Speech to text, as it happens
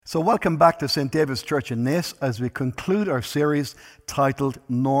So welcome back to St. David's Church in Naas as we conclude our series titled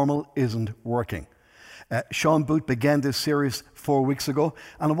Normal Isn't Working. Sean Booth began this series 4 weeks ago,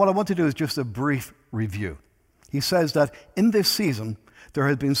 and what I want to do is just a brief review. He says that in this season, there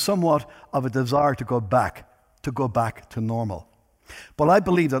has been somewhat of a desire to go back to normal. But I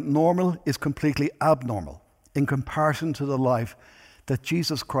believe that normal is completely abnormal in comparison to the life that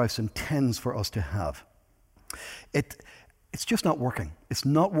Jesus Christ intends for us to have. It's just not working. It's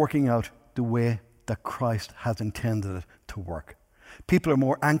not working out the way that Christ has intended it to work. People are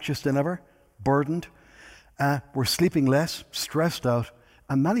more anxious than ever, burdened. We're sleeping less, stressed out,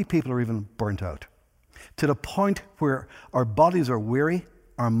 and many people are even burnt out. To the point where our bodies are weary,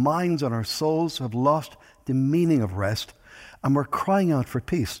 our minds and our souls have lost the meaning of rest, and we're crying out for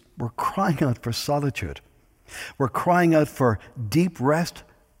peace. We're crying out for solitude. We're crying out for deep rest,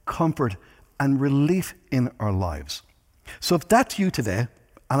 comfort, and relief in our lives. So if that's you today,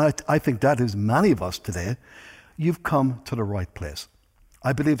 and I think that is many of us today, you've come to the right place.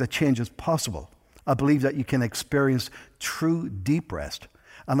 I believe that change is possible. I believe that you can experience true deep rest.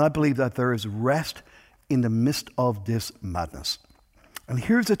 And I believe that there is rest in the midst of this madness. And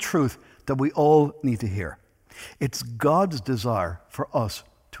here's the truth that we all need to hear. It's God's desire for us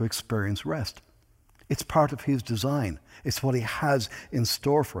to experience rest. It's part of His design. It's what He has in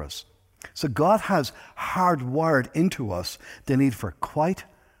store for us. So God has hardwired into us the need for quiet,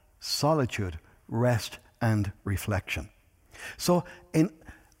 solitude, rest, and reflection. So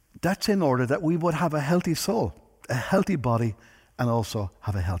that's in order that we would have a healthy soul, a healthy body, and also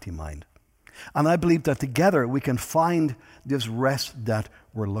have a healthy mind. And I believe that together we can find this rest that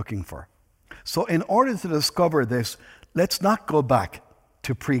we're looking for. So in order to discover this, let's not go back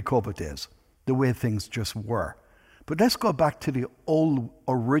to pre-COVID days, the way things just were. But let's go back to the old,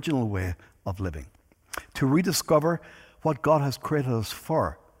 original way of living, to rediscover what God has created us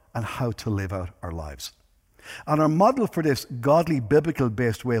for and how to live out our lives. And our model for this godly,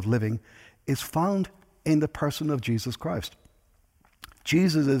 biblical-based way of living is found in the person of Jesus Christ.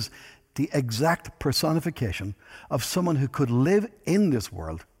 Jesus is the exact personification of someone who could live in this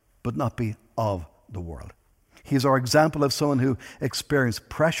world but not be of the world. He's our example of someone who experienced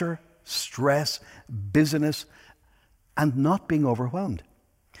pressure, stress, busyness, and not being overwhelmed.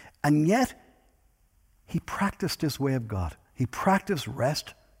 And yet, he practiced this way of God. He practiced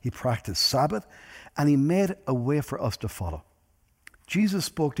rest, he practiced Sabbath, and he made a way for us to follow. Jesus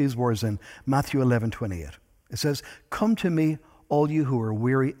spoke these words in Matthew 11:28. It says, "Come to me, all you who are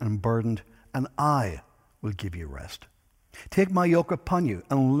weary and burdened, and I will give you rest. Take my yoke upon you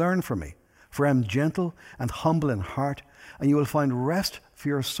and learn from me, for I am gentle and humble in heart, and you will find rest for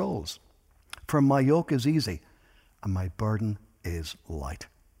your souls. For my yoke is easy, and my burden is light."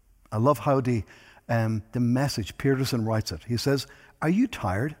 I love how the Message, Peterson writes it. He says, "Are you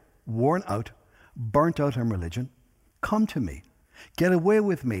tired, worn out, burnt out in religion? Come to me. Get away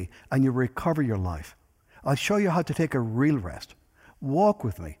with me, and you'll recover your life. I'll show you how to take a real rest. Walk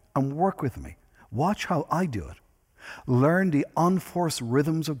with me and work with me. Watch how I do it. Learn the unforced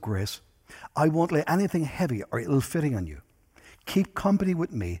rhythms of grace. I won't lay anything heavy or ill-fitting on you. Keep company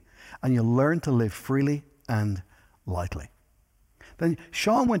with me, and you'll learn to live freely and lightly." Then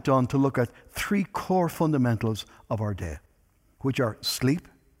Sean went on to look at 3 core fundamentals of our day, which are sleep,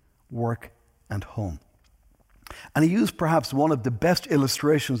 work, and home. And he used perhaps one of the best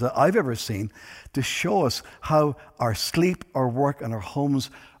illustrations that I've ever seen to show us how our sleep, our work, and our homes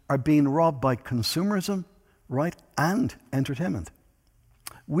are being robbed by consumerism, right, and entertainment.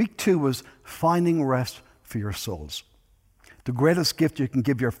 Week 2 was finding rest for your souls. The greatest gift you can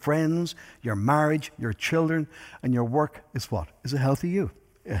give your friends, your marriage, your children, and your work is what? Is a healthy you,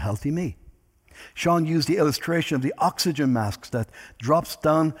 a healthy me. Sean used the illustration of the oxygen masks that drops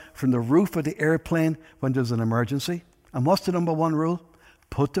down from the roof of the airplane when there's an emergency. And what's the number 1 rule?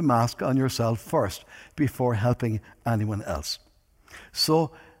 Put the mask on yourself first before helping anyone else.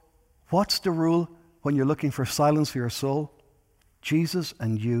 So what's the rule when you're looking for silence for your soul? Jesus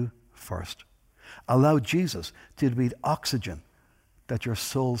and you first. Allow Jesus to be the oxygen that your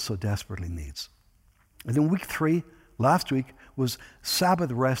soul so desperately needs. And then week 3, last week, was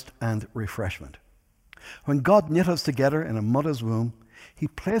Sabbath rest and refreshment. When God knit us together in a mother's womb, He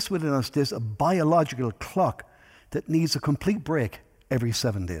placed within us this biological clock that needs a complete break every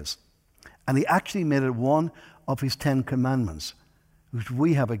 7 days. And He actually made it one of His 10 commandments, which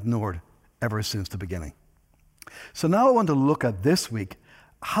we have ignored ever since the beginning. So now I want to look at this week,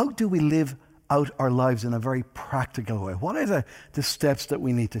 how do we live out our lives in a very practical way? What are the steps that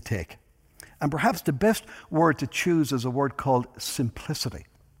we need to take? And perhaps the best word to choose is a word called simplicity.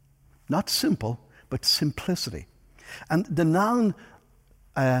 Not simple, but simplicity. And the noun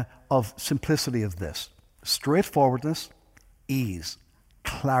of simplicity of this: straightforwardness, ease,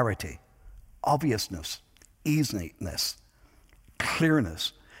 clarity, obviousness, easiness,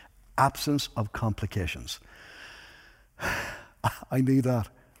 clearness, absence of complications. I need that.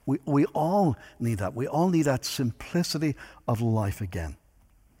 We all need that. We all need that simplicity of life again.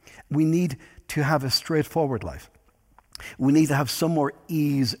 We need to have a straightforward life. We need to have some more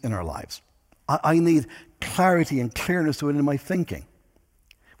ease in our lives. I need clarity and clearness within my thinking.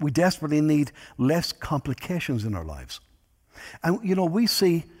 We desperately need less complications in our lives. And we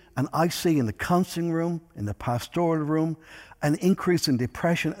see, and I see in the counseling room, in the pastoral room, an increase in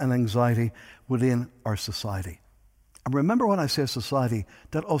depression and anxiety within our society. And remember, when I say society,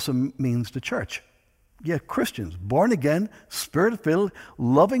 that also means the church. Yeah, Christians, born again, spirit-filled,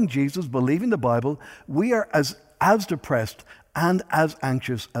 loving Jesus, believing the Bible, we are as depressed and as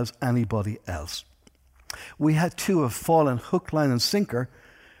anxious as anybody else. We had to have fallen hook, line, and sinker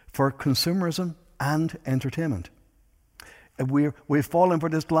for consumerism and entertainment. We've fallen for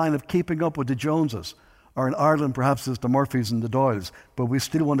this line of keeping up with the Joneses, or in Ireland perhaps it's the Murphys and the Doyles, but we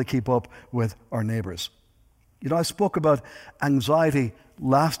still want to keep up with our neighbours. I spoke about anxiety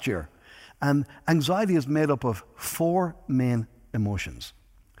last year, and anxiety is made up of 4 main emotions: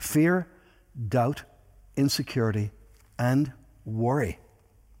 fear, doubt, insecurity, and worry.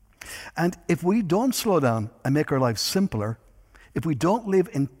 And if we don't slow down and make our lives simpler, if we don't live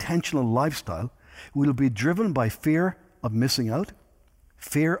intentional lifestyle, we'll be driven by fear of missing out,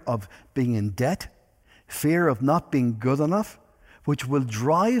 fear of being in debt, fear of not being good enough, which will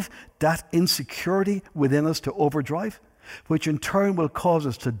drive that insecurity within us to overdrive, which in turn will cause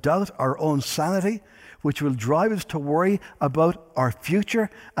us to doubt our own sanity, which will drive us to worry about our future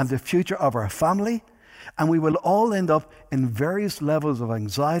and the future of our family. And we will all end up in various levels of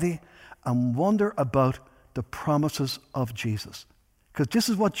anxiety and wonder about the promises of Jesus. Because this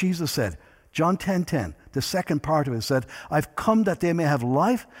is what Jesus said. John 10:10, the second part of it said, "I've come that they may have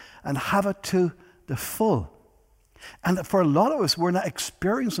life and have it to the full." And for a lot of us, we're not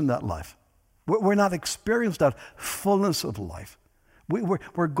experiencing that life. We're not experiencing that fullness of life.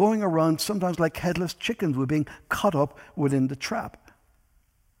 We're going around sometimes like headless chickens. We're being caught up within the trap.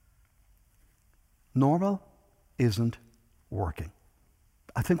 Normal isn't working.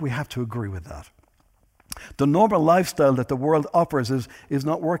 I think we have to agree with that. The normal lifestyle that the world offers is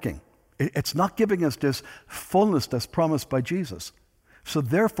not working. It's not giving us this fullness that's promised by Jesus. So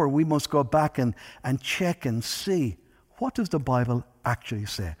therefore, we must go back and check and see, what does the Bible actually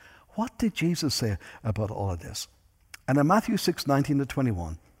say? What did Jesus say about all of this? And in Matthew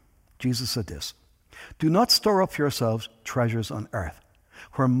 6:19-21, Jesus said this: "Do not store up for yourselves treasures on earth,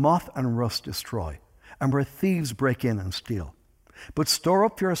 where moth and rust destroy, and where thieves break in and steal. But store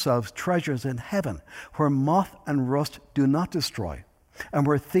up for yourselves treasures in heaven, where moth and rust do not destroy, and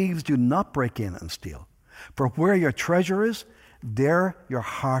where thieves do not break in and steal. For where your treasure is, there your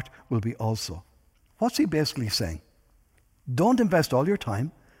heart will be also." What's he basically saying? Don't invest all your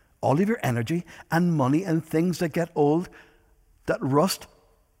time, all of your energy and money in things that get old, that rust,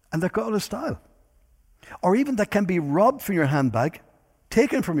 and that go out of style. Or even that can be robbed from your handbag,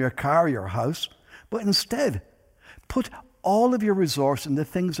 taken from your car or your house, but instead put all of your resource in the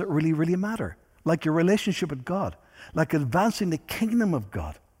things that really, really matter, like your relationship with God, like advancing the kingdom of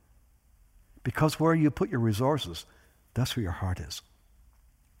God. Because where you put your resources, that's where your heart is.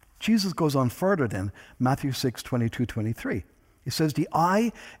 Jesus goes on further then, Matthew 6:22-23. He says, "The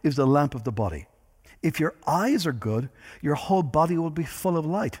eye is the lamp of the body. If your eyes are good, your whole body will be full of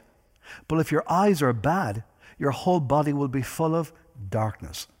light. But if your eyes are bad, your whole body will be full of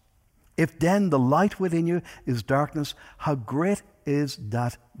darkness. If then the light within you is darkness, how great is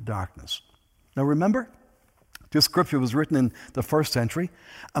that darkness?" Now remember, this scripture was written in the 1st century,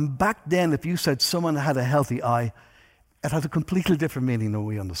 and back then if you said someone had a healthy eye, it had a completely different meaning than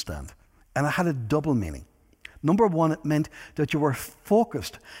we understand. And it had a double meaning. Number one, it meant that you were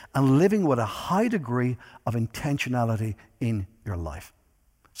focused and living with a high degree of intentionality in your life.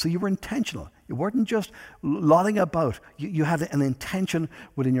 So you were intentional. You weren't just lolling about. You had an intention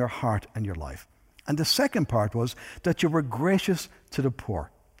within your heart and your life. And the second part was that you were gracious to the poor.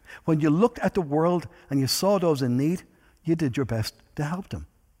 When you looked at the world and you saw those in need, you did your best to help them.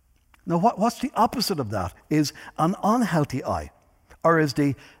 Now, what's the opposite of that is an unhealthy eye, or as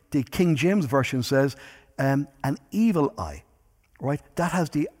the King James Version says, an evil eye, right? That has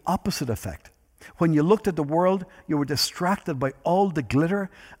the opposite effect. When you looked at the world, you were distracted by all the glitter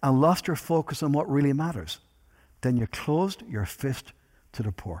and lost your focus on what really matters. Then you closed your fist to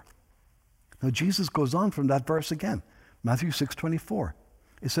the poor. Now, Jesus goes on from that verse again, Matthew 6:24.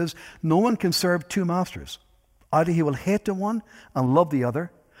 It says, "No one can serve 2 masters. Either he will hate the one and love the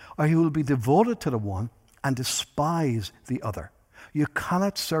other, or he will be devoted to the one and despise the other. You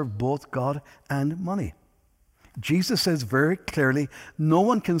cannot serve both God and money. Jesus says very clearly, no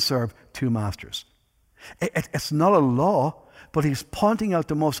one can serve two masters. It's not a law, but he's pointing out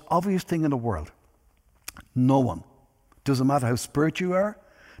the most obvious thing in the world. No one. Doesn't matter how spiritual you are.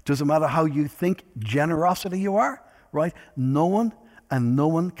 Doesn't matter how you think generosity you are, right? No one and no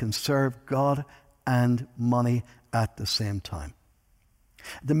one can serve God and money at the same time.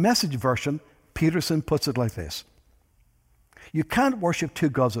 The Message version, Peterson puts it like this. You can't worship two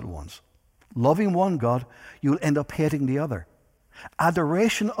gods at once. Loving one God, you'll end up hating the other.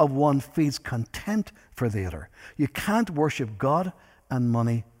 Adoration of one feeds contempt for the other. You can't worship God and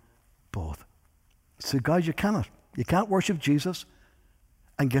money both. So guys, you cannot. You can't worship Jesus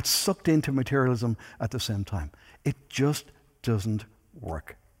and get sucked into materialism at the same time. It just doesn't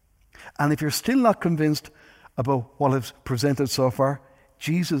work. And if you're still not convinced about what I've presented so far,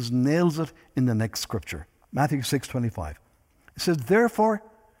 Jesus nails it in the next scripture, Matthew 6:25. It says, therefore,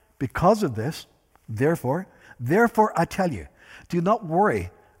 because of this, therefore I tell you, do not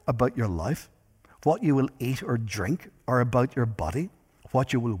worry about your life, what you will eat or drink, or about your body,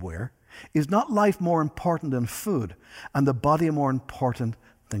 what you will wear. Is not life more important than food, and the body more important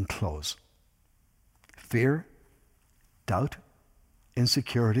than clothes? Fear, doubt,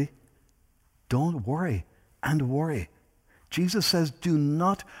 insecurity. Don't worry and worry. Jesus says, do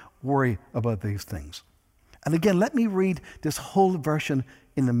not worry about these things. And again, let me read this whole version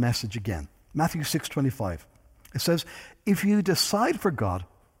in the Message again. Matthew 6:25. It says, if you decide for God,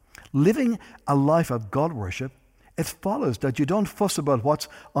 living a life of God worship, it follows that you don't fuss about what's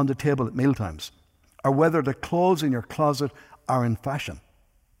on the table at mealtimes, or whether the clothes in your closet are in fashion.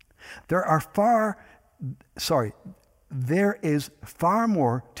 There is far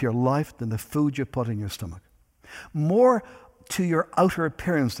more to your life than the food you put in your stomach. More to your outer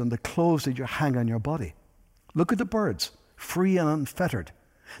appearance than the clothes that you hang on your body. Look at the birds, free and unfettered,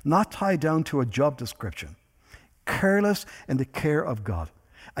 not tied down to a job description, careless in the care of God,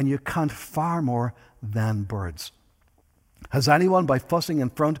 and you count far more than birds. Has anyone, by fussing in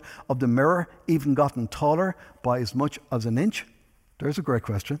front of the mirror, even gotten taller by as much as an inch? There's a great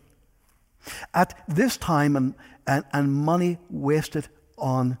question. At this time, and money wasted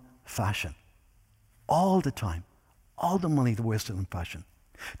on fashion. All the time. All the money wasted on fashion.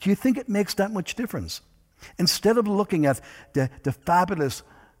 Do you think it makes that much difference? Instead of looking at the fabulous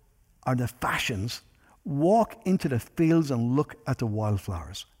or the fashions, walk into the fields and look at the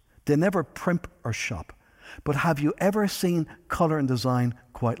wildflowers. They never primp or shop. But have you ever seen color and design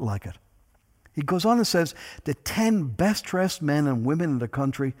quite like it? He goes on and says, the 10 best dressed men and women in the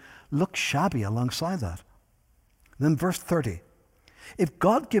country look shabby alongside that. Then verse 30. If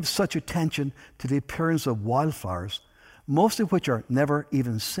God gives such attention to the appearance of wildflowers, most of which are never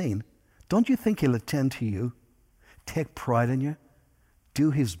even seen, don't you think he'll attend to you, take pride in you,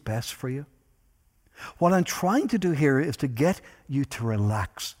 do his best for you? What I'm trying to do here is to get you to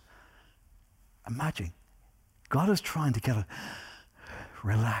relax. Imagine, God is trying to get us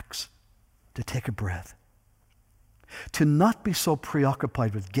relax, to take a breath, to not be so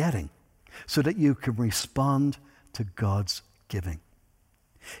preoccupied with getting so that you can respond to God's giving.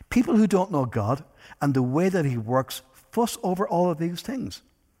 People who don't know God and the way that he works fuss over all of these things.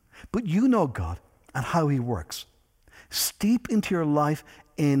 But you know God and how he works. Steep into your life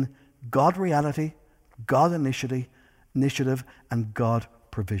in God reality, God initiative, and God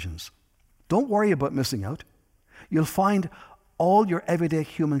provisions. Don't worry about missing out. You'll find all your everyday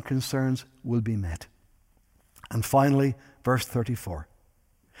human concerns will be met. And finally, verse 34.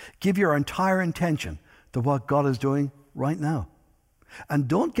 Give your entire attention to what God is doing right now. And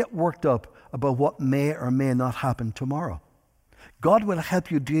don't get worked up about what may or may not happen tomorrow. God will help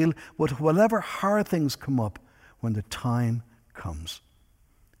you deal with whatever hard things come up when the time comes.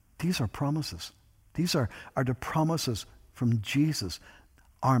 These are promises. These are the promises from Jesus,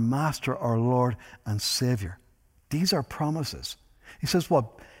 our Master, our Lord, and Savior. These are promises. He says,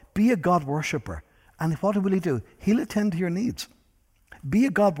 what? Be a God worshiper. And what will he do? He'll attend to your needs. Be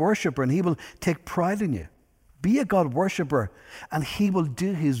a God worshiper and he will take pride in you. Be a God worshiper and he will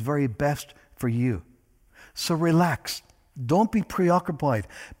do his very best for you. So relax. Don't be preoccupied,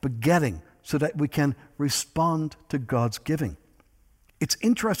 but getting so that we can respond to God's giving. It's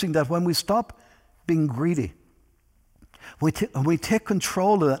interesting that when we stop being greedy, when we take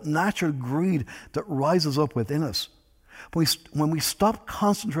control of that natural greed that rises up within us, when we stop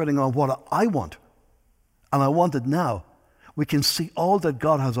concentrating on what I want, and I want it now, we can see all that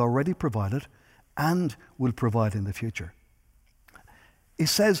God has already provided and will provide in the future. He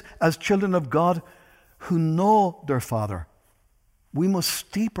says, as children of God, who know their Father, we must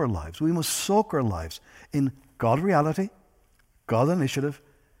steep our lives, we must soak our lives in God reality, God initiative,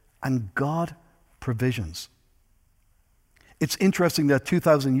 and God provisions. It's interesting that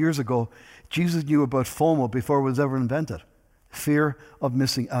 2,000 years ago, Jesus knew about FOMO before it was ever invented, fear of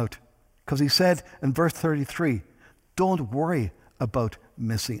missing out. Because he said in verse 33, don't worry about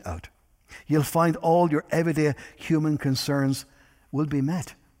missing out. You'll find all your everyday human concerns will be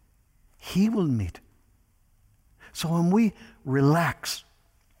met. He will meet. So when we relax,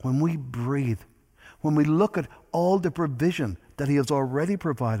 when we breathe, when we look at all the provision that he has already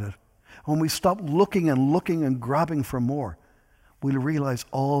provided, when we stop looking and grabbing for more, we'll realize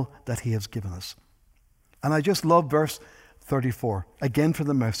all that he has given us. And I just love verse 34, again for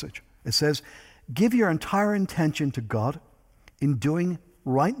the Message. It says, give your entire intention to God in doing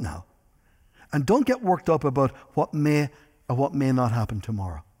right now. And don't get worked up about what may or what may not happen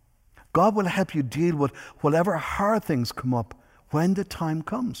tomorrow. God will help you deal with whatever hard things come up when the time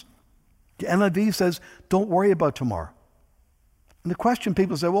comes. The NIV says, don't worry about tomorrow. And the question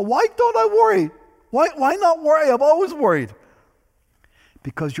people say, well, why don't I worry? Why not worry? I've always worried.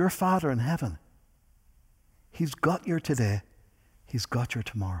 Because your Father in heaven, he's got your today, he's got your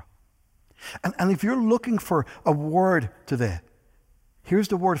tomorrow. And if you're looking for a word today, here's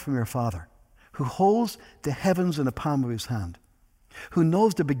the word from your Father, who holds the heavens in the palm of his hand, who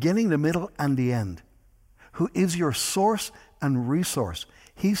knows the beginning, the middle, and the end, who is your source and resource.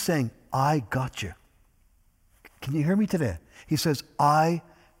 He's saying, I got you. Can you hear me today? He says, I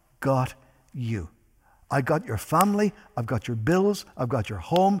got you. I got your family, I've got your bills, I've got your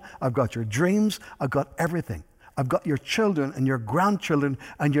home, I've got your dreams, I've got everything. I've got your children and your grandchildren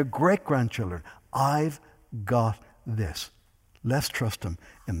and your great-grandchildren. I've got this. Let's trust him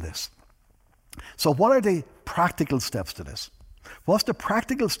in this. So what are the practical steps to this? What's the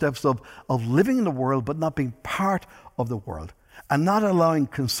practical steps of living in the world but not being part of the world and not allowing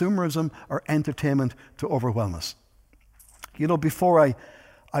consumerism or entertainment to overwhelm us? You know, before I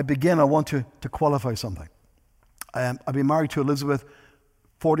begin, I want to qualify something. I've been married to Elizabeth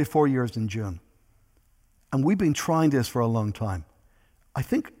 44 years in June. And we've been trying this for a long time. I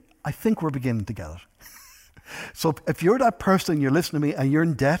think we're beginning to get it. So if you're that person, you're listening to me, and you're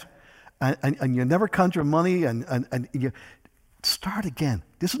in debt, and you never count your money, and you start again.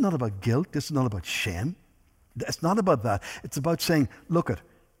 This is not about guilt. This is not about shame. It's not about that. It's about saying, look,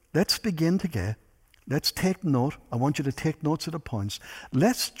 let's begin together. Let's take note. I want you to take notes of the points.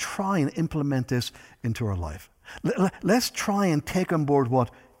 Let's try and implement this into our life. Let's try and take on board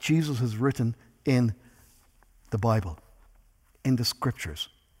what Jesus has written in the Bible, in the Scriptures.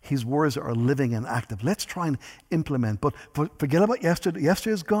 His words are living and active. Let's try and implement. But forget about yesterday.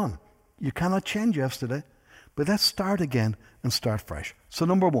 Yesterday is gone. You cannot change yesterday. But let's start again and start fresh. So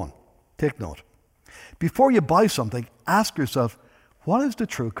number one, take note. Before you buy something, ask yourself, what is the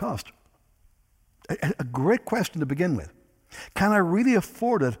true cost? A great question to begin with. Can I really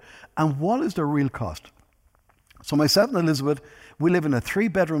afford it? And what is the real cost? So myself and Elizabeth, we live in a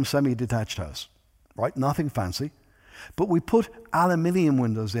 3-bedroom semi-detached house, right? Nothing fancy. But we put aluminium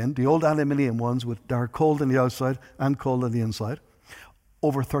windows in, the old aluminium ones that are cold on the outside and cold on the inside,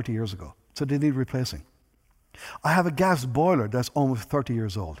 over 30 years ago. So they need replacing. I have a gas boiler that's almost 30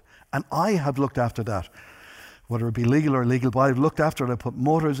 years old. And I have looked after that. Whether it be legal or illegal, but I've looked after it. I put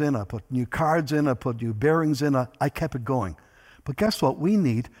motors in, I put new cards in, I put new bearings in, I kept it going. But guess what? We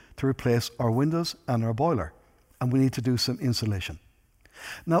need to replace our windows and our boiler. And we need to do some insulation.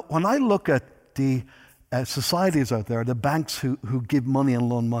 Now, when I look at the societies out there, the banks who give money and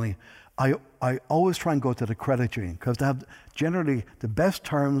loan money, I always try and go to the credit union because they have generally the best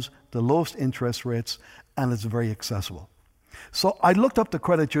terms, the lowest interest rates, and it's very accessible. So I looked up the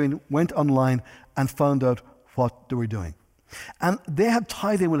credit union, went online, and found out what they were doing. And they have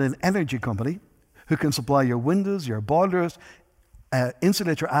tied in with an energy company who can supply your windows, your boilers,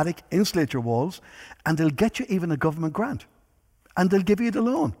 insulate your attic, insulate your walls, and they'll get you even a government grant. And they'll give you the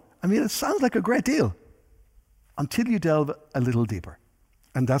loan. I mean, it sounds like a great deal until you delve a little deeper.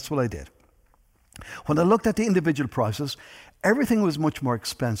 And that's what I did. When I looked at the individual prices, everything was much more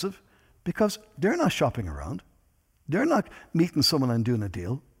expensive because they're not shopping around. They're not meeting someone and doing a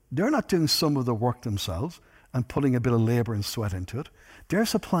deal. They're not doing some of the work themselves and putting a bit of labor and sweat into it. They're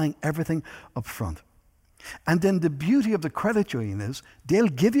supplying everything up front. And then the beauty of the credit union is they'll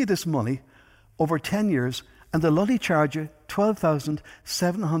give you this money over 10 years and they'll only charge you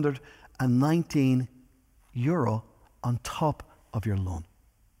 €12,719 on top of your loan.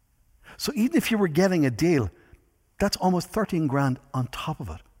 So even if you were getting a deal, that's almost 13 grand on top of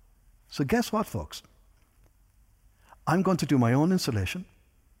it. So guess what, folks? I'm going to do my own insulation.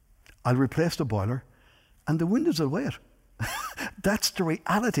 I'll replace the boiler and the windows will wait. That's the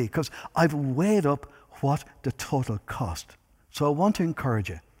reality, because I've weighed up what the total cost. So I want to encourage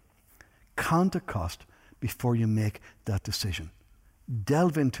you, count the cost before you make that decision.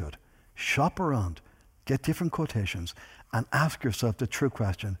 Delve into it, shop around, get different quotations, and ask yourself the true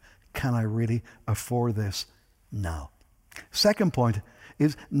question, can I really afford this now? Second point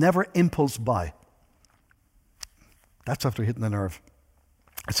is never impulse buy. That's after hitting the nerve.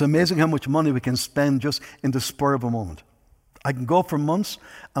 It's amazing how much money we can spend just in the spur of a moment. I can go for months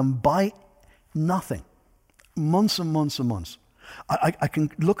and buy nothing. Months and months and months. I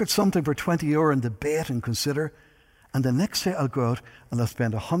can look at something for 20 euro and debate and consider, and the next day I'll go out and I'll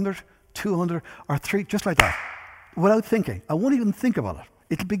spend 100, 200 or 3, just like that, without thinking. I won't even think about it.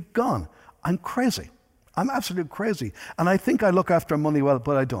 It'll be gone. I'm crazy. I'm absolutely crazy. And I think I look after money well,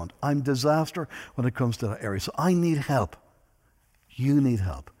 but I don't. I'm a disaster when it comes to that area. So I need help. You need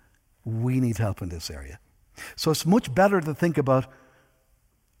help. We need help in this area. So it's much better to think about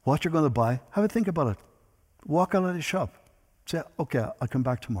what you're going to buy. Have a think about it. Walk out of the shop. Say, okay, I'll come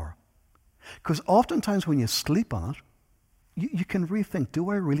back tomorrow. Because oftentimes when you sleep on it, you can rethink, do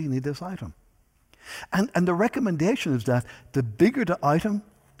I really need this item? And the recommendation is that the bigger the item,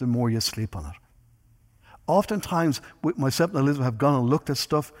 the more you sleep on it. Oftentimes, myself and Elizabeth have gone and looked at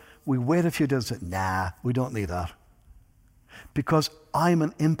stuff. We wait a few days and say, nah, we don't need that. Because I'm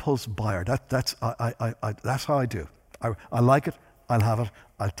an impulse buyer. That's how I do. I like it, I'll have it,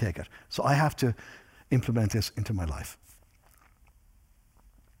 I'll take it. So I have to implement this into my life.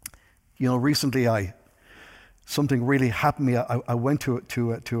 You know, recently something really happened to me. I went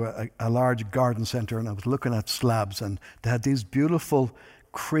to a large garden centre and I was looking at slabs, and they had these beautiful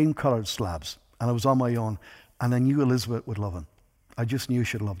cream-coloured slabs, and I was on my own, and I knew Elizabeth would love them. I just knew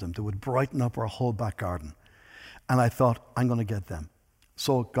she'd love them. They would brighten up our whole back garden. And I thought, I'm going to get them.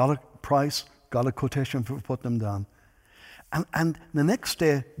 So got a price, got a quotation for putting them down. And the next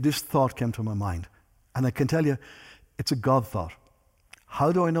day, this thought came to my mind. And I can tell you, it's a God thought.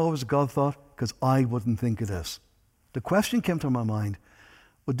 How do I know it was a God thought? Because I wouldn't think of this. The question came to my mind,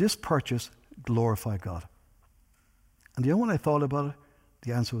 would this purchase glorify God? And you know when I thought about it?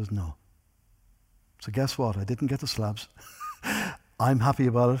 The answer was no. So guess what? I didn't get the slabs. I'm happy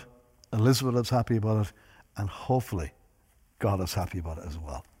about it. Elizabeth is happy about it. And hopefully, God is happy about it as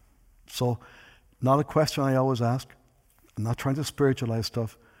well. So, not a question I always ask. I'm not trying to spiritualize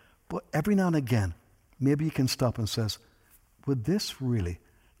stuff. But every now and again, maybe you can stop and say, would this really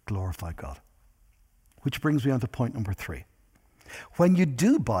glorify God? Which brings me on to point number 3. When you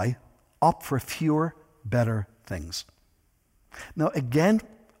do buy, opt for fewer, better things. Now, again,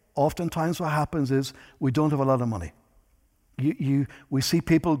 oftentimes what happens is we don't have a lot of money. We see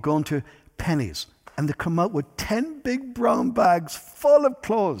people going to Pennies, and they come out with 10 big brown bags full of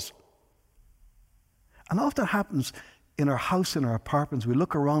clothes. And often happens in our house, in our apartments, we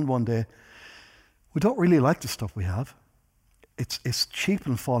look around one day, we don't really like the stuff we have. It's cheap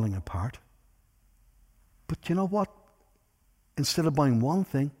and falling apart. But you know what? Instead of buying one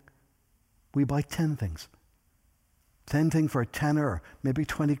thing, we buy 10 things. 10 things for a tenner or maybe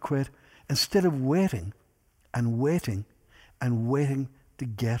 20 quid, instead of waiting and waiting and waiting to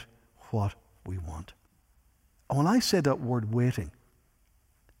get what we want. And when I say that word waiting,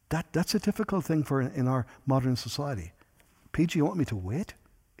 that's a difficult thing in our modern society. PG, you want me to wait?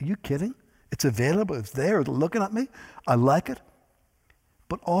 Are you kidding? It's available, it's there, it's looking at me. I like it.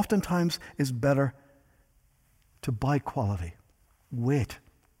 But oftentimes it's better to buy quality. Wait.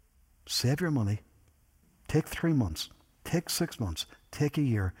 Save your money. Take 3 months. Take 6 months. Take a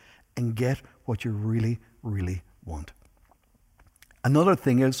year and get what you really, really want. Another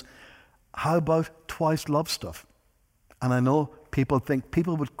thing is, how about twice love stuff? And I know people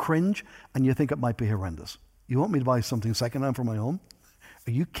would cringe, and you think it might be horrendous. You want me to buy something secondhand for my home?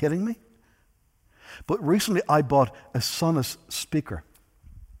 Are you kidding me? But recently I bought a Sonos speaker.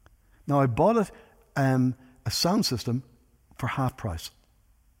 Now I bought it, a sound system, for half price.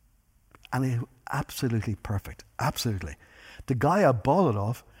 And it's absolutely perfect, absolutely. The guy I bought it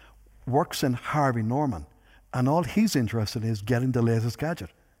off works in Harvey Norman, and all he's interested in is getting the latest gadget.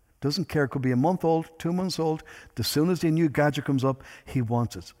 Doesn't care, it could be a month old, 2 months old. As soon as the new gadget comes up, he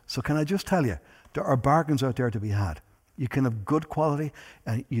wants it. So can I just tell you, there are bargains out there to be had. You can have good quality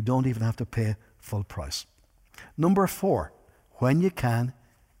and you don't even have to pay full price. Number 4, when you can,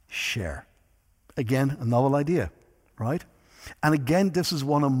 share. Again, a novel idea, right? And again, this is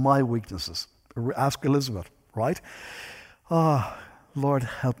one of my weaknesses. Ask Elizabeth, right? Oh, Lord,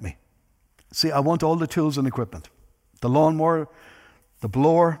 help me. See, I want all the tools and equipment. The lawnmower, the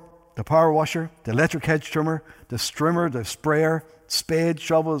blower, the power washer, the electric hedge trimmer, the strimmer, the sprayer, spades,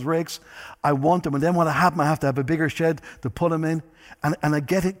 shovels, rakes. I want them. And then when I have them, I have to have a bigger shed to put them in. And I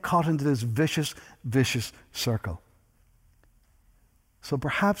get it caught into this vicious, vicious circle. So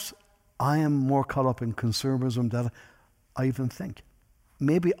perhaps I am more caught up in consumerism than I even think.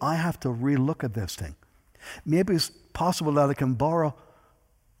 Maybe I have to relook at this thing. Maybe it's possible that I can borrow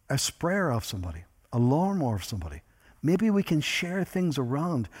a sprayer off somebody, a lawnmower off somebody. Maybe we can share things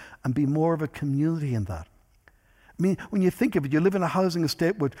around and be more of a community in that. I mean, when you think of it, you live in a housing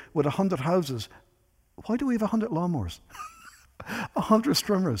estate with 100 houses. Why do we have 100 lawnmowers? 100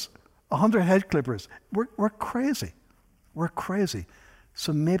 trimmers, 100 hedge clippers. We're crazy. We're crazy.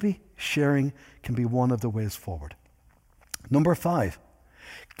 So maybe sharing can be one of the ways forward. Number 5,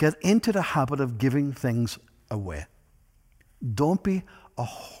 get into the habit of giving things away. Don't be a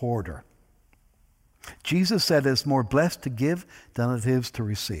hoarder. Jesus said it's more blessed to give than it is to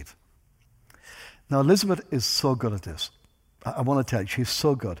receive. Now, Elizabeth is so good at this. I want to tell you, she's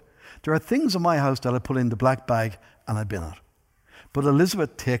so good. There are things in my house that I put in the black bag and I bin it. But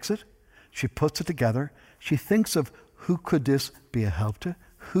Elizabeth takes it, she puts it together, she thinks of who could this be a help to,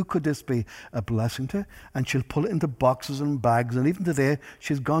 who could this be a blessing to, and she'll pull it into boxes and bags. And even today,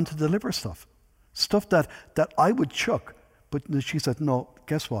 she's gone to deliver stuff that I would chuck. But she said, no,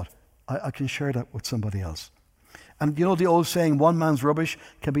 guess what? I can share that with somebody else. And you know the old saying, one man's rubbish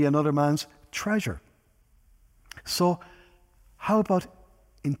can be another man's treasure. So how about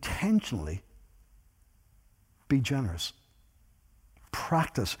intentionally be generous?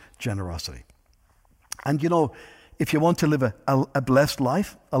 Practice generosity. And you know, if you want to live a blessed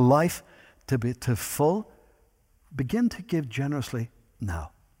life, a life to full, begin to give generously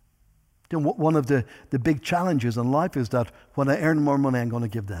now. You know, one of the big challenges in life is that when I earn more money, I'm going to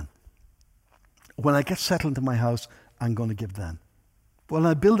give then. When I get settled into my house, I'm going to give then. When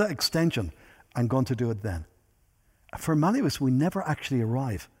I build that extension, I'm going to do it then. For many of us, we never actually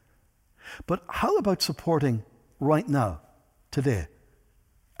arrive. But how about supporting right now, today,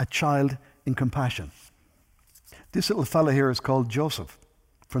 a child in compassion? This little fella here is called Joseph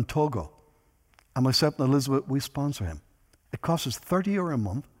from Togo. And myself and Elizabeth, we sponsor him. It costs us €30 a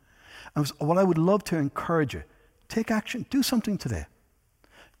month. And what I would love to encourage you, take action, do something today.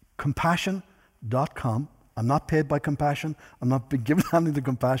 Compassion.com. I'm not paid by Compassion. I'm not being given anything to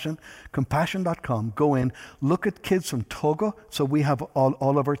Compassion. Compassion.com. Go in, look at kids from Togo. So we have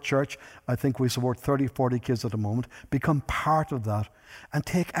all of our church. I think we support 30, 40 kids at the moment. Become part of that and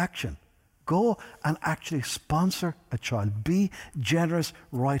take action. Go and actually sponsor a child. Be generous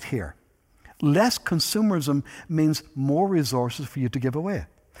right here. Less consumerism means more resources for you to give away,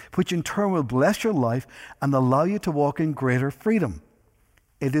 which in turn will bless your life and allow you to walk in greater freedom.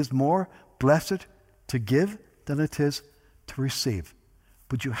 It is more blessed to give than it is to receive.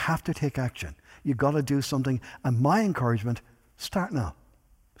 But you have to take action. You've got to do something. And my encouragement, start now.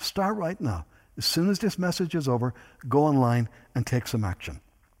 Start right now. As soon as this message is over, go online and take some action.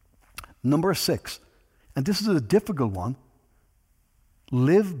 Number 6, and this is a difficult one,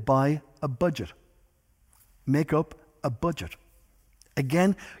 live by a budget. Make up a budget.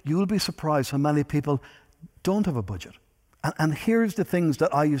 Again, you will be surprised how many people don't have a budget. And here's the things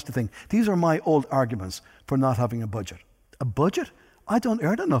that I used to think. These are my old arguments for not having a budget. A budget? I don't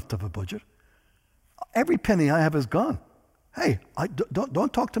earn enough to have a budget. Every penny I have is gone. Hey,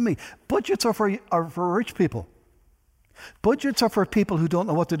 don't talk to me. Budgets are for rich people. Budgets are for people who don't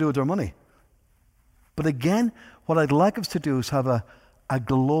know what to do with their money. But again, what I'd like us to do is have a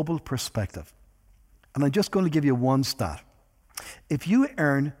global perspective. And I'm just going to give you one stat. If you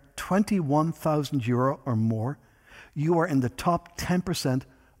earn €21,000 or more, you are in the top 10%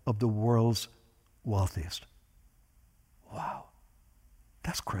 of the world's wealthiest. Wow.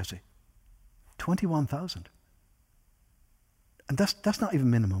 That's crazy. 21,000. And that's not even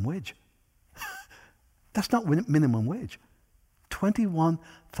minimum wage. That's not minimum wage.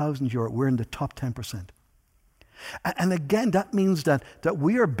 €21,000. We're in the top 10%. And again, that means that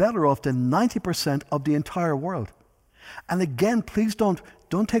we are better off than 90% of the entire world. And again, please don't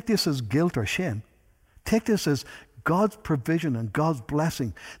take this as guilt or shame. Take this as God's provision and God's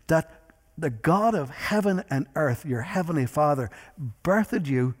blessing, that the God of heaven and earth, your heavenly Father, birthed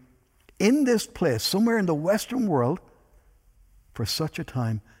you in this place, somewhere in the Western world, for such a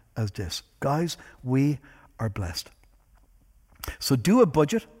time as this. Guys, we are blessed. So do a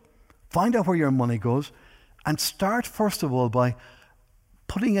budget, find out where your money goes, and start first of all by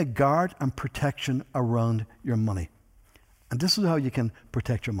putting a guard and protection around your money. And this is how you can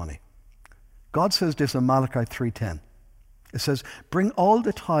protect your money. God says this in Malachi 3:10. It says, bring all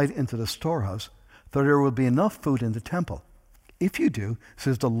the tithe into the storehouse, that there will be enough food in the temple. If you do,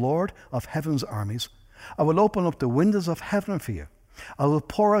 says the Lord of heaven's armies, I will open up the windows of heaven for you I will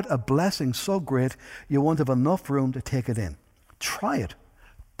pour out a blessing so great you won't have enough room to take it in. Try it.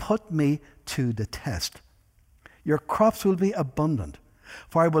 Put me to the test. Your crops will be abundant,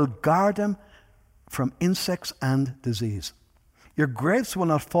 for I will guard them from insects and disease. Your grapes will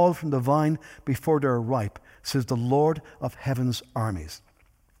not fall from the vine before they are ripe, says the Lord of heaven's armies.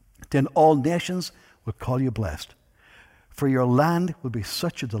 Then all nations will call you blessed, for your land will be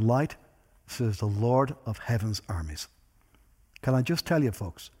such a delight, says the Lord of heaven's armies. Can I just tell you,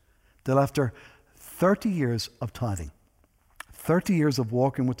 folks, that after 30 years of tithing, 30 years of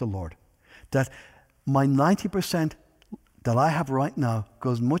walking with the Lord, that my 90% that I have right now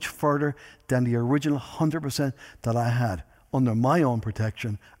goes much further than the original 100% that I had under my own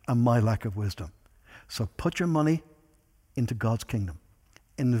protection and my lack of wisdom. So put your money into God's kingdom.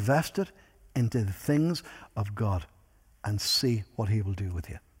 Invest it into the things of God and see what he will do with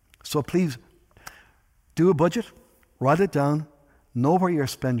you. So please do a budget, write it down, know where you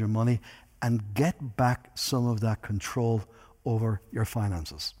spend your money, and get back some of that control over your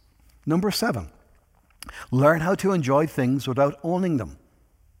finances. Number 7, learn how to enjoy things without owning them.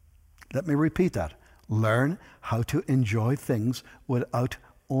 Let me repeat that. Learn how to enjoy things without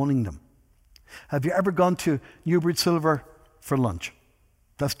owning them. Have you ever gone to Newbridge Silver for lunch?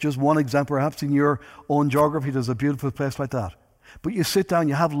 That's just one example. Perhaps in your own geography there's a beautiful place like that. But you sit down,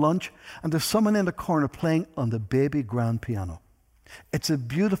 you have lunch, and there's someone in the corner playing on the baby grand piano. It's a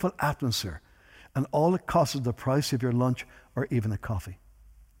beautiful atmosphere, and all it costs is the price of your lunch or even a coffee.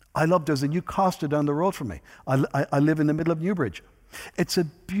 I love, there's a new Costa down the road from me. I live in the middle of Newbridge. It's a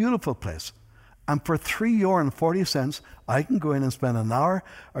beautiful place. And for €3.40, I can go in and spend an hour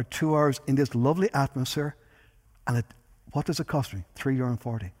or 2 hours in this lovely atmosphere. And what does it cost me?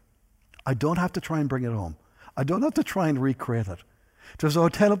 €3.40. I don't have to try and bring it home. I don't have to try and recreate it. There's a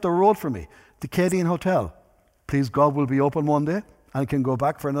hotel up the road from me, the Cadian Hotel. Please God will be open one day. I can go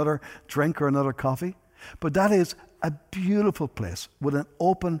back for another drink or another coffee. But that is a beautiful place with an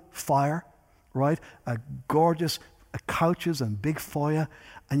open fire, right? A gorgeous couches and big foyer.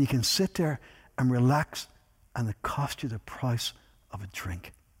 And you can sit there and relax, and it costs you the price of a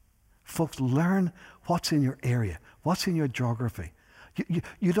drink. Folks, learn what's in your area, what's in your geography.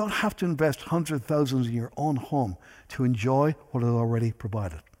 You don't have to invest hundreds of thousands in your own home to enjoy what is already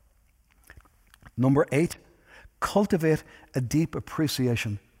provided. Number 8, cultivate a deep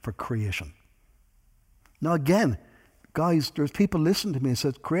appreciation for creation. Now again, guys, there's people listening to me and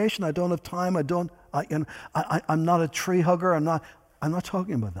said, creation, I don't have time, I'm not a tree hugger, I'm not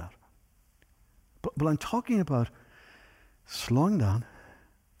talking about that. But I'm talking about slowing down,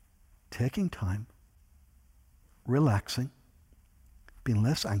 taking time, relaxing, being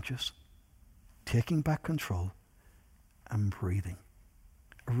less anxious, taking back control, and breathing.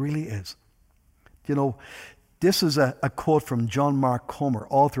 It really is. You know, this is a quote from John Mark Comer,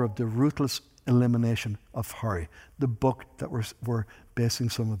 author of The Ruthless Elimination of Hurry, the book that we're basing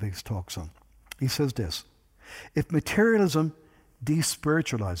some of these talks on. He says this: if materialism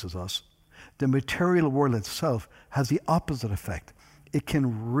despiritualizes us, the material world itself has the opposite effect. It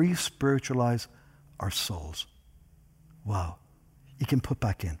can re-spiritualize our souls. Wow. You can put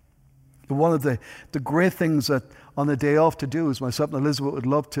back in. One of the great things that on the day off to do is myself and Elizabeth would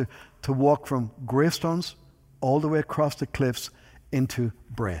love to walk from Greystones all the way across the cliffs into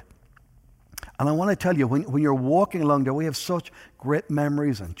Bray. And I want to tell you, when you're walking along there, we have such great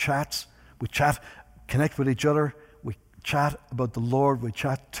memories and chats. We chat, connect with each other. We chat about the Lord. We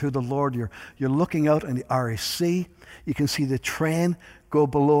chat to the Lord. You're looking out on the RAC. You can see the train go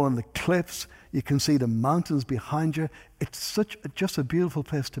below on the cliffs. You can see the mountains behind you. It's just a beautiful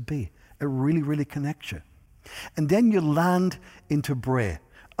place to be. It really, really connects you. And then you land into Bray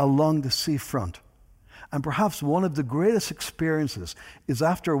along the seafront. And perhaps one of the greatest experiences is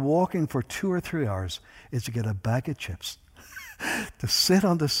after walking for 2 or 3 hours is to get a bag of chips, to sit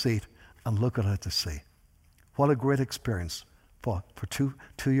on the seat and look out at the sea. What a great experience for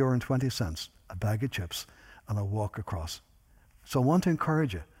 €2.20, a bag of chips and a walk across. So I want to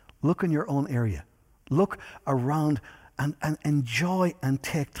encourage you, look in your own area. Look around and enjoy and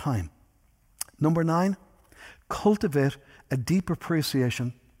take time. Number 9, cultivate a deep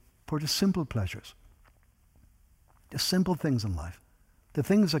appreciation for the simple pleasures. The simple things in life. The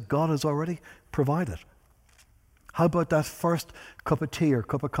things that God has already provided. How about that first cup of tea or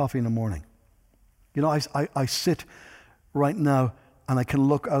cup of coffee in the morning? You know, I sit right now and I can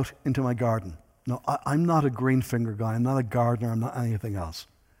look out into my garden. No, I'm not a green finger guy. I'm not a gardener. I'm not anything else.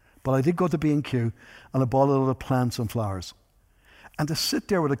 But I did go to B&Q and I bought a lot of plants and flowers. And to sit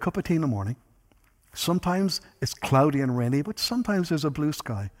there with a cup of tea in the morning, sometimes it's cloudy and rainy, but sometimes there's a blue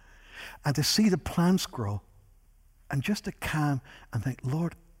sky. And to see the plants grow And just to calm and think,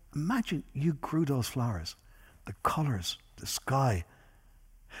 Lord, imagine you grew those flowers, the colors, the sky.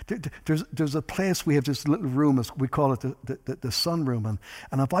 There's a place, we have this little room, we call it the sun room.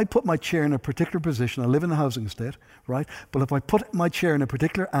 And if I put my chair in a particular position, I live in a housing estate, right? But if I put my chair in a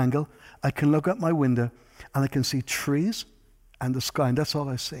particular angle, I can look out my window and I can see trees and the sky, and that's all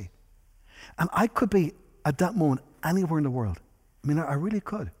I see. And I could be, at that moment, anywhere in the world. I mean, I really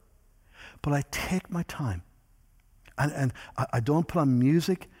could. But I take my time. And I don't put on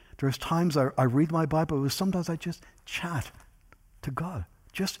music. There's times I read my Bible, but sometimes I just chat to God.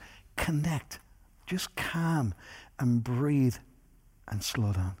 Just connect. Just calm and breathe and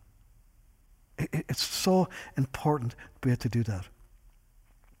slow down. It's so important to be able to do that.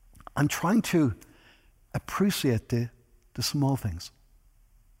 I'm trying to appreciate the small things.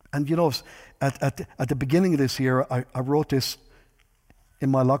 And you know, at the beginning of this year, I wrote this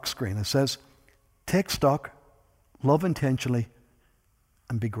in my lock screen. It says, take stock, love intentionally,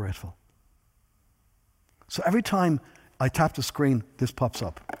 and be grateful. So every time I tap the screen, this pops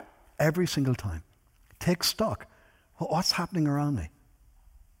up. Every single time. Take stock. Well, what's happening around me?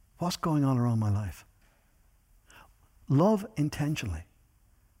 What's going on around my life? Love intentionally.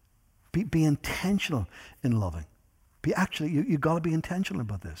 Be intentional in loving. You got to be intentional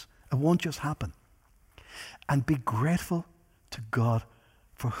about this. It won't just happen. And be grateful to God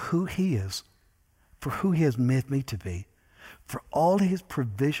for who He is, for who He has made me to be, for all His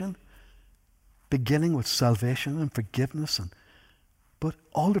provision, beginning with salvation and forgiveness, but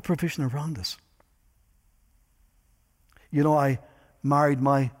all the provision around us. You know, I married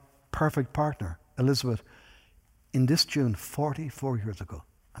my perfect partner, Elizabeth, in this June 44 years ago.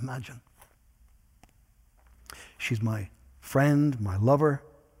 Imagine. She's my friend, my lover.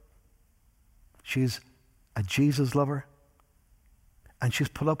 She's a Jesus lover. And she's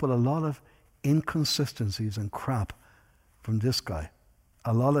put up with a lot of inconsistencies and crap from this guy.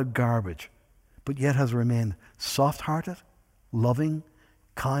 A lot of garbage. But yet has remained soft-hearted, loving,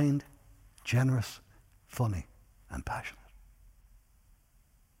 kind, generous, funny, and passionate.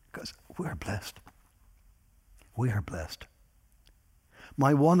 Because we're blessed. We are blessed.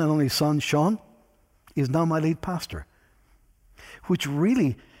 My one and only son, Sean, is now my lead pastor, which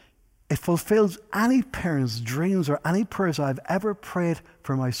really, it fulfills any parent's dreams or any prayers I've ever prayed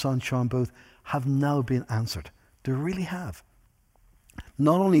for my son, Sean Booth, have now been answered. They really have.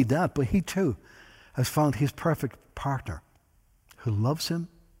 Not only that, but he too has found his perfect partner who loves him,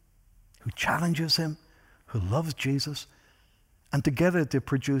 who challenges him, who loves Jesus, and together they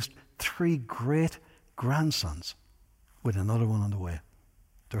produced 3 great grandsons with another one on the way.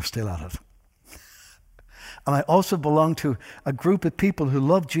 They're still at it. And I also belong to a group of people who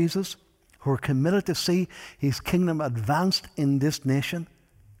love Jesus, who are committed to see His kingdom advanced in this nation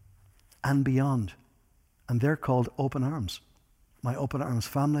and beyond. And they're called Open Arms. My Open Arms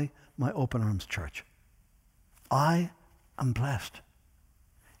family, my Open Arms church. I am blessed.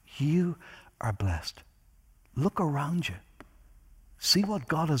 You are blessed. Look around you. See what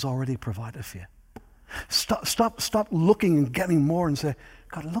God has already provided for you. Stop looking and getting more and say,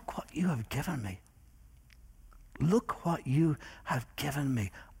 God, look what you have given me. Look what you have given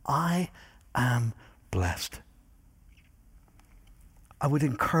me. I am blessed. I would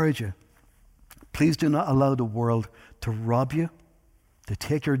encourage you, please do not allow the world to rob you, to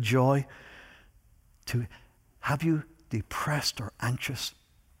take your joy, to have you depressed or anxious.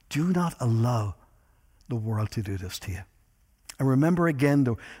 Do not allow the world to do this to you. And remember again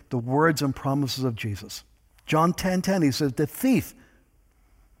the words and promises of Jesus. John 10:10, He says, the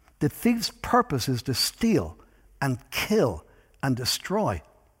thief's purpose is to steal and kill and destroy.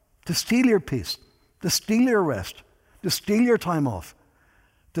 To steal your peace, to steal your rest, to steal your time off,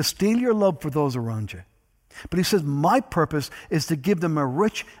 to steal your love for those around you. But He says, my purpose is to give them a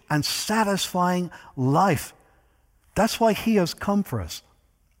rich and satisfying life. That's why He has come for us.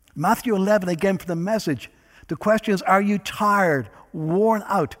 Matthew 11, again for the Message. The question is, are you tired, worn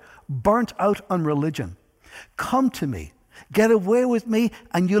out, burnt out on religion? Come to me. Get away with me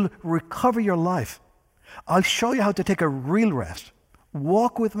and you'll recover your life. I'll show you how to take a real rest.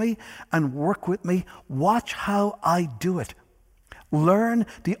 Walk with me and work with me. Watch how I do it. Learn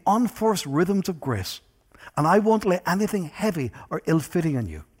the unforced rhythms of grace. And I won't lay anything heavy or ill-fitting on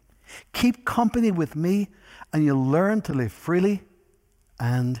you. Keep company with me and you'll learn to live freely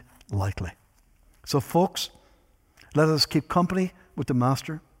and lightly. So folks, let us keep company with the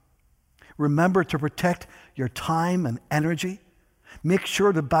Master. Remember to protect your time and energy. Make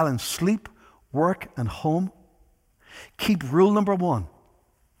sure to balance sleep, work, and home. Keep rule number 1.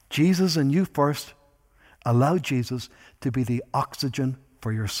 Jesus and you first. Allow Jesus to be the oxygen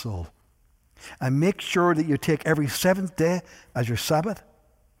for your soul. And make sure that you take every seventh day as your Sabbath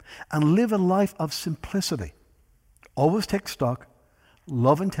and live a life of simplicity. Always take stock,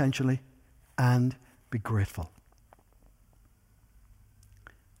 love intentionally, and be grateful.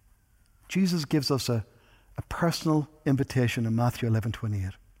 Jesus gives us a personal invitation in Matthew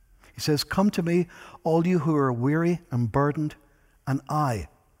 11:28. He says, "Come to me, all you who are weary and burdened, and I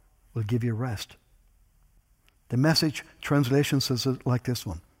will give you rest." The Message translation says it like this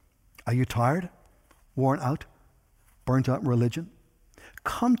one. Are you tired, worn out, burnt out in religion?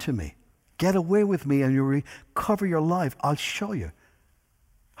 Come to me, get away with me, and you'll recover your life. I'll show you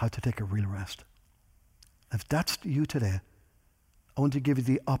how to take a real rest. If that's you today, I want to give you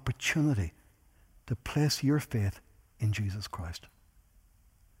the opportunity to place your faith in Jesus Christ,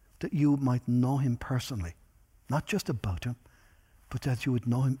 that you might know him personally, not just about him, but that you would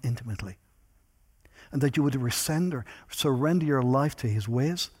know him intimately, and that you would surrender your life to his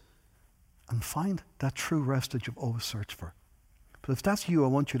ways and find that true rest that you've always searched for. But if that's you, I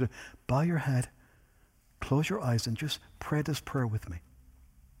want you to bow your head, close your eyes, and just pray this prayer with me.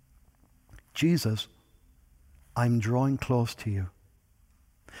 Jesus, I'm drawing close to you.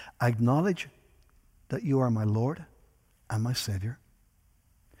 I acknowledge that you are my Lord and my Savior.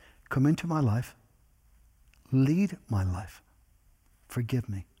 Come into my life. Lead my life. Forgive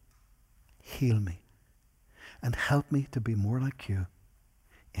me. Heal me. And help me to be more like you.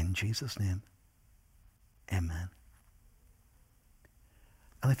 In Jesus' name, amen.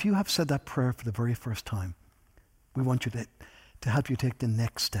 And if you have said that prayer for the very first time, we want you to help you take the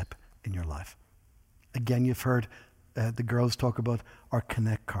next step in your life. Again, you've heard the girls talk about our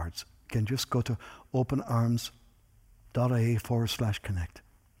Connect cards. Again, just go to openarms.ie/connect.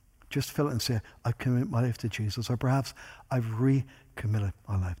 Just fill it and say, I've committed my life to Jesus, or perhaps I've recommitted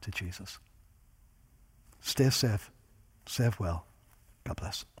my life to Jesus. Stay safe. Save well. God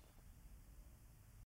bless.